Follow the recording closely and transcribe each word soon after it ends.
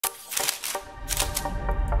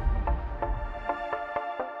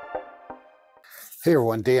Hey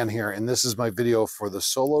everyone, Dan here, and this is my video for the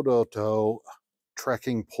Solo Doto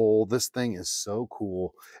trekking pole. This thing is so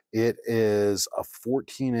cool. It is a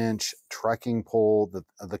 14-inch trekking pole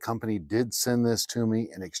that the company did send this to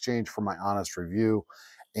me in exchange for my honest review.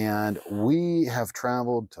 And we have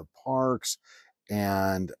traveled to parks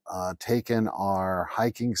and taken our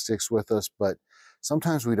hiking sticks with us, but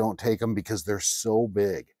sometimes we don't take them because they're so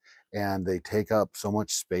big and they take up so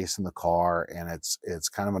much space in the car, and it's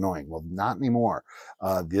kind of annoying. Well, not anymore.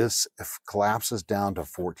 This collapses down to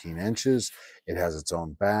 14 inches. It has its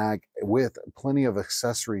own bag with plenty of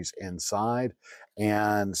accessories inside,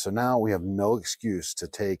 and so now we have no excuse to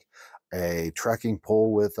take a trekking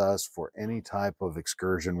pole with us for any type of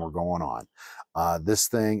excursion we're going on. This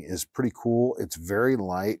thing is pretty cool. It's very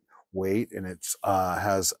lightweight, and it's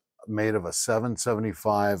has made of a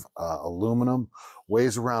 775 aluminum,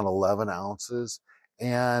 weighs around 11 ounces,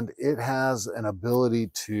 and it has an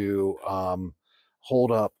ability to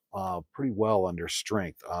hold up pretty well under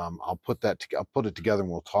strength. I'll put it together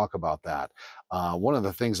and we'll talk about that. One of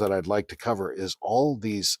the things that I'd like to cover is all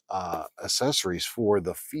these accessories for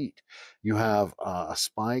the feet. You have a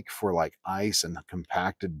spike for like ice and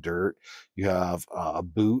compacted dirt. You have a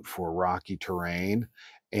boot for rocky terrain.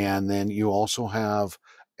 And then you also have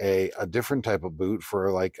a different type of boot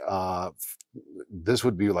for like this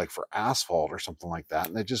would be like for asphalt or something like that,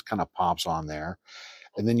 and it just kind of pops on there.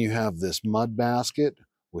 And then you have this mud basket,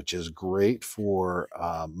 which is great for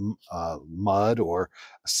mud or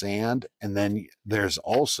sand. And then there's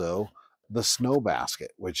also the snow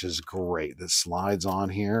basket, which is great, that slides on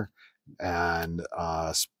here and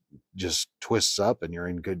just twists up and you're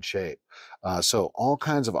in good shape. So all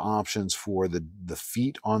kinds of options for the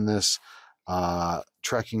feet on this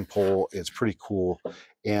trekking pole. It's pretty cool,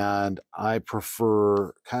 and I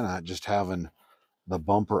prefer kind of just having the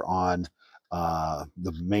bumper on,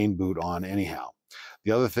 the main boot on anyhow.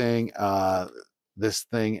 The other thing, this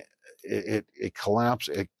thing, it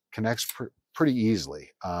collapses, it connects pretty easily.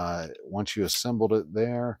 Once you assembled it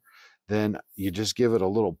there, then you just give it a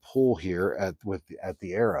little pull here at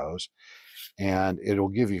the arrows, and it'll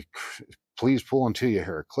give you, please pull until you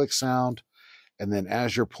hear a click sound. And then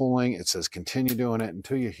as you're pulling, it says continue doing it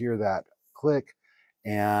until you hear that click.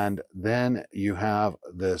 And then you have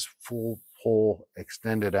this full pull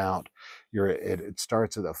extended out. It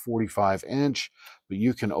starts at a 45-inch, but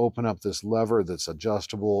you can open up this lever that's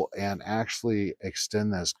adjustable and actually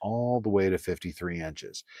extend this all the way to 53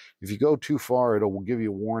 inches. If you go too far, it will give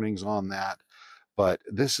you warnings on that. But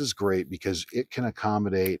this is great because it can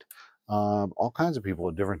accommodate all kinds of people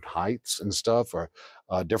at different heights and stuff, or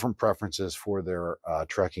different preferences for their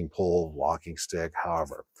trekking pole, walking stick,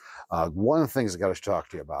 however. One of the things I got to talk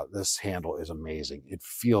to you about, this handle is amazing. It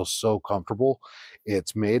feels so comfortable.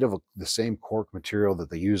 It's made of the same cork material that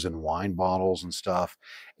they use in wine bottles and stuff,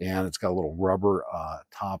 and it's got a little rubber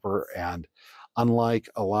topper. And unlike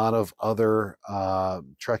a lot of other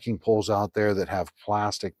trekking poles out there that have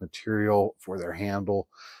plastic material for their handle,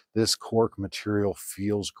 this cork material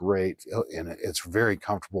feels great, and it's very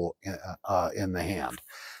comfortable in the hand.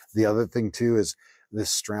 The other thing too is this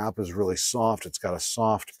strap is really soft. It's got a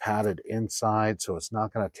soft padded inside, so it's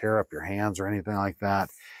not going to tear up your hands or anything like that.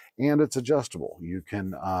 And it's adjustable. You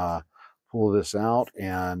can pull this out,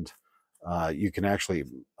 and you can actually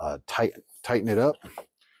tighten it up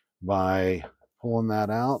by pulling that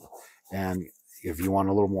out. And if you want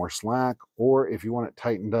a little more slack, or if you want it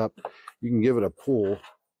tightened up, you can give it a pull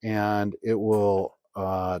and it will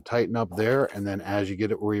tighten up there. And then as you get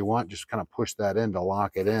it where you want, just kind of push that in to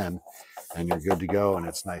lock it in, and you're good to go. And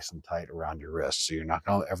it's nice and tight around your wrist, so you're not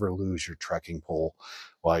going to ever lose your trekking pole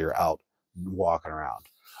while you're out walking around.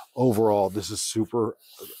 Overall, this is super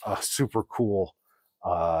cool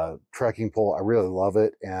trekking pole. I really love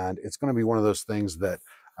it, and it's going to be one of those things that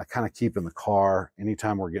I kind of keep in the car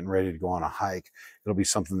anytime we're getting ready to go on a hike. It'll be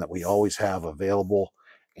something that we always have available,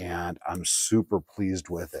 and I'm super pleased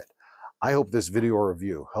with it. I hope this video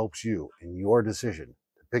review helps you in your decision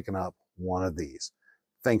to picking up one of these.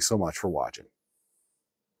 Thanks so much for watching.